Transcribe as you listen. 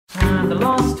And the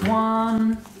last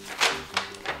one,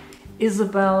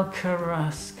 Isabel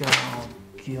Carrasco.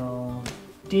 God.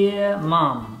 Dear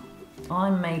Mum,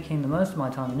 I'm making the most of my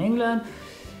time in England.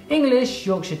 English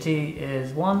Yorkshire tea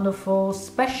is wonderful,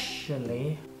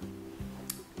 especially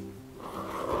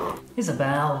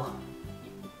Isabel.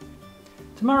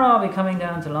 Tomorrow I'll be coming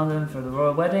down to London for the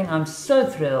royal wedding. I'm so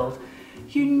thrilled.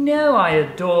 You know I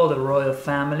adore the royal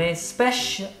family,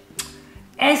 especially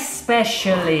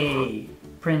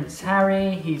Prince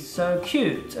Harry. He's so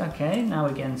cute. Okay, now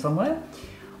we're getting somewhere.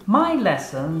 My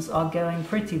lessons are going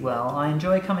pretty well. I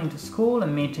enjoy coming to school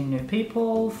and meeting new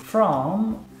people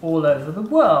from all over the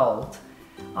world.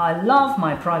 I love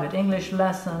my private English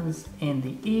lessons in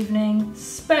the evening,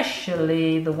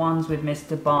 especially the ones with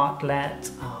Mr.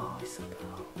 Bartlett. Oh, Isabel.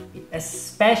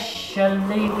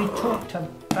 Especially, we talked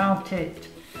about it.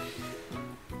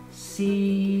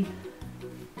 See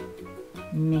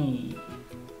me.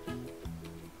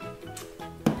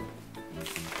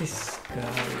 This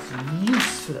girl is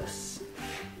useless.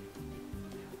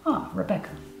 Ah,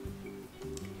 Rebecca.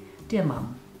 Dear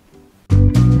Mum.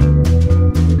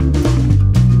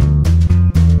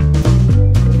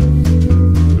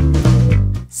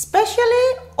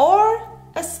 Specially or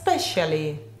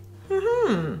especially?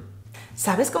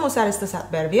 ¿Sabes cómo usar estos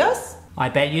adverbios? I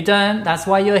bet you don't. That's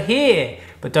why you're here.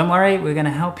 But don't worry, we're going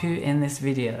to help you in this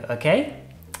video, okay?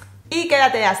 Y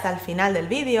quédate hasta el final del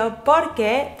vídeo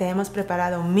porque te hemos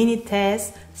preparado un mini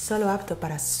test solo apto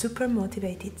para super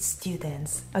motivated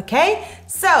students. Okay?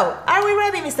 So, are we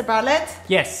ready, Mr. Bartlett?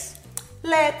 Yes.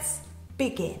 Let's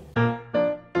begin.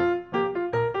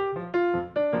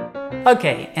 Ok,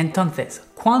 entonces,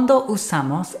 cuando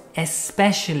usamos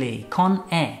especially con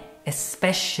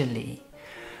especially,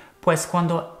 pues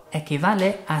cuando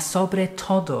equivale a sobre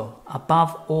todo,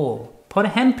 above all. Por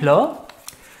ejemplo,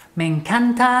 me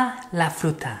encanta la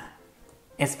fruta,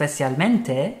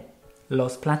 especialmente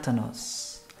los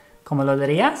plátanos. ¿Cómo lo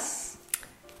dirías?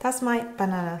 That's my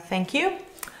banana, thank you.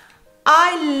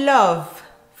 I love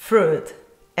fruit,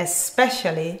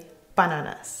 especially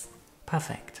bananas.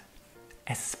 Perfect.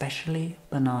 Especially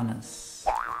bananas.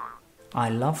 I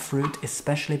love fruit,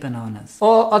 especially bananas.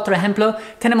 O otro ejemplo,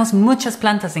 tenemos muchas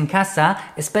plantas en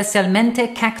casa,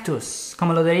 especialmente cactus.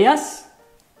 ¿Cómo lo dirías?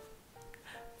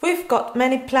 We've got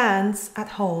many plants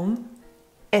at home,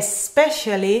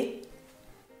 especially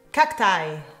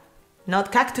cacti.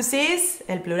 Not cactuses,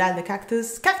 el plural de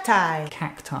cactus, cacti.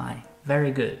 Cacti.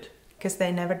 Very good. Because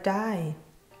they never die.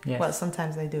 Yes. Well,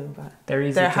 sometimes they do, but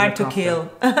They're hard to kill.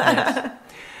 Yes.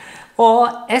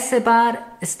 O ese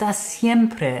bar está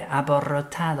siempre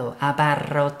abarrotado,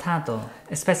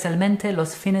 especialmente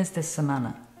los fines de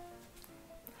semana.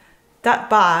 That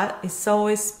bar is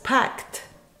always packed,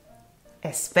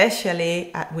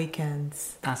 especially at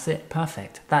weekends. That's it,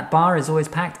 perfect. That bar is always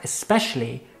packed,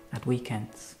 especially at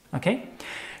weekends. Okay?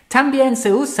 También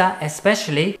se usa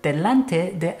especially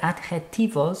delante de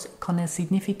adjetivos con el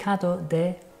significado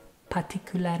de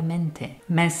particularmente.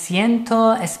 Me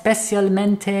siento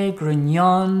especialmente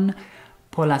gruñón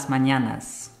por las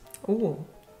mañanas.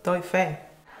 Doy fe.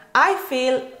 I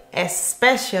feel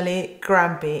especially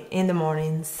grumpy in the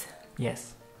mornings.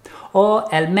 Yes. O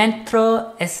el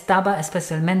metro estaba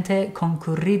especialmente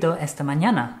concurrido esta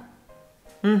mañana.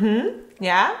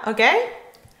 Yeah, okay.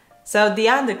 So the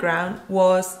underground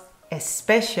was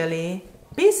especially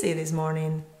busy this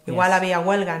morning. Igual había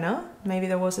huelga, ¿no? Maybe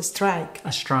there was a strike.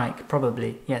 A strike,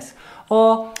 probably, yes.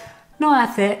 O no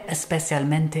hace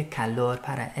especialmente calor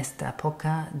para esta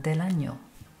época del año.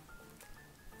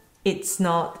 It's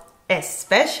not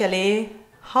especially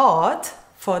hot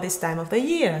for this time of the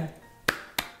year.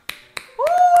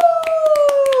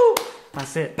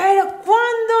 That's it. Pero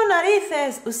 ¿cuándo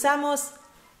narices usamos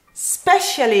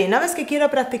specially? ¿No ves que quiero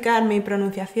practicar mi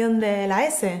pronunciación de la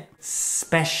S?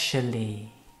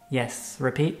 Specially. Yes,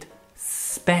 repeat.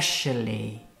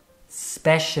 Specially.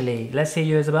 Specially. Let's hear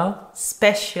you, Isabel.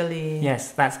 Specially.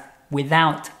 Yes, that's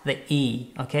without the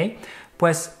E, ¿ok?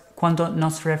 Pues cuando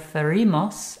nos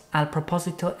referimos al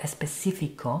propósito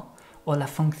específico o la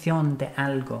función de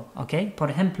algo, ¿ok? Por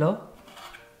ejemplo,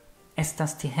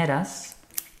 estas tijeras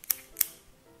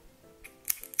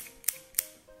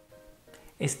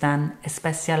están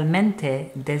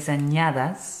especialmente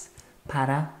diseñadas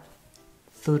para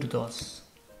zurdos.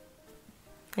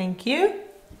 Thank you.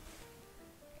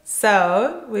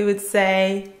 So, we would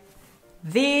say,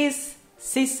 these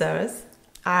scissors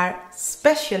are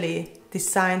specially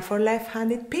designed for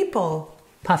left-handed people.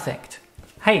 Perfect.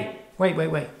 Hey,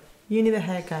 wait. You need a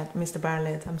haircut, Mr.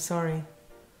 Bartlett. I'm sorry.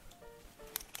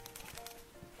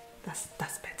 That's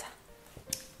better.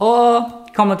 O,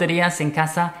 como dirías en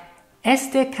casa,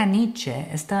 Este caniche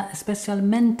está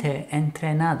especialmente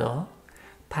entrenado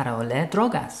para oler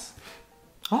drogas.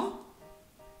 Oh.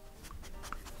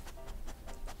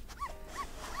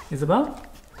 Isabel?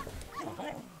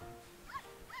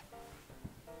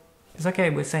 It's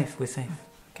okay, we're safe.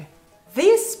 Okay.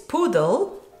 This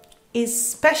poodle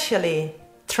is specially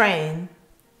trained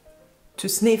to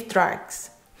sniff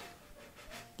drugs.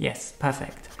 Yes,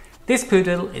 perfect. This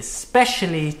poodle is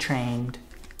specially trained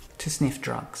to sniff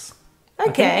drugs.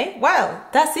 Okay, well,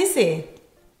 that's easy.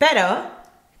 Pero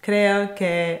creo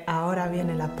que ahora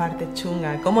viene la parte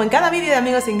chunga. Como en cada vídeo de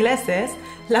amigos ingleses,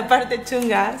 la parte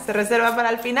chunga se reserva para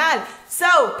el final.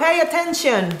 So, pay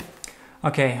attention.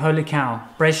 Okay, holy cow,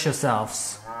 brace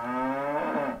yourselves.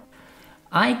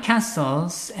 Hay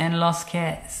casos en los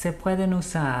que se pueden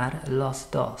usar los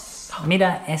dos.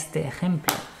 Mira este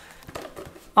ejemplo.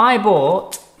 I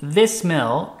bought this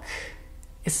milk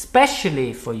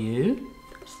especially for you,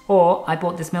 or I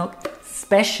bought this milk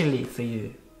specially for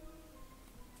you.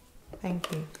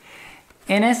 Thank you.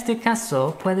 En este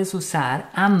caso puedes usar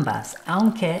ambas,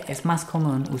 aunque es más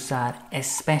común usar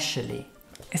especially.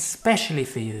 Especially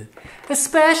for you.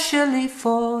 Especially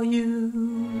for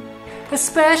you.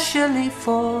 Especially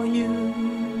for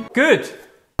you. Good.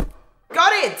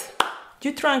 Got it!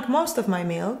 You drank most of my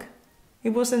milk.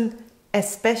 It wasn't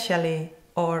especially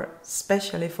or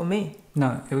specially for me.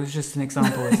 No, it was just an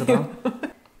example, Isabel.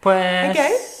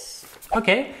 Pues...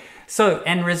 Okay. So,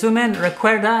 en resumen,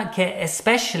 recuerda que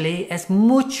especially es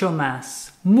mucho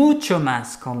más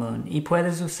común y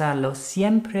puedes usarlo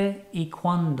siempre y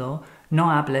cuando no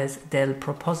hables del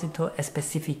propósito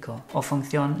específico o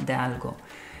función de algo.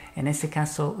 En ese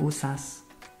caso usas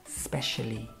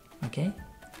specially, ¿ok?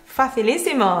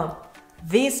 Facilísimo!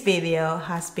 This video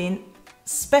has been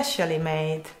specially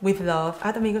made with love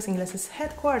at Amigos Ingleses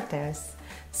headquarters.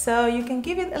 So you can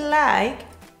give it a like,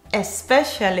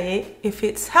 especially if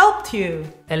it's helped you.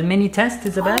 El mini test,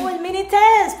 Isabel. Oh, el mini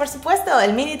test, por supuesto.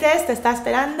 El mini test te está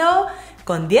esperando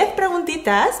con 10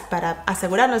 preguntitas para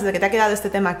asegurarnos de que te ha quedado este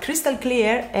tema crystal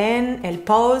clear en el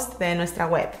post de nuestra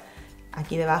web.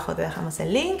 Aquí debajo te dejamos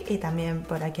el link y también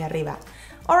por aquí arriba.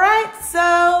 Alright,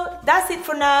 so that's it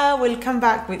for now. We'll come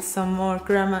back with some more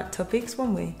grammar topics,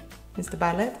 won't we, Mr.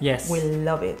 Bartlett? Yes. We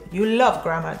love it. You love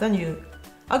grammar, don't you?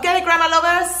 Okay, grammar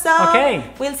lovers, so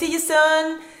Okay. We'll see you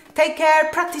soon. Take care,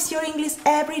 practice your English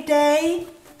every day.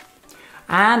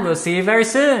 And we'll see you very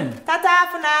soon. Ta-ta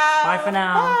for now. Bye for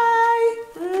now. Bye.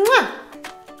 Mwah.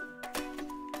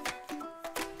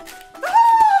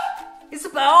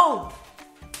 Isabel!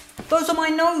 Those are my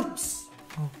notes.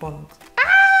 Oh, bollocks.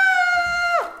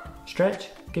 Stretch.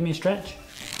 Give me a stretch.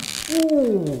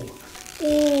 Ooh.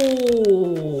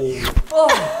 Ooh.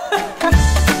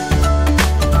 Oh.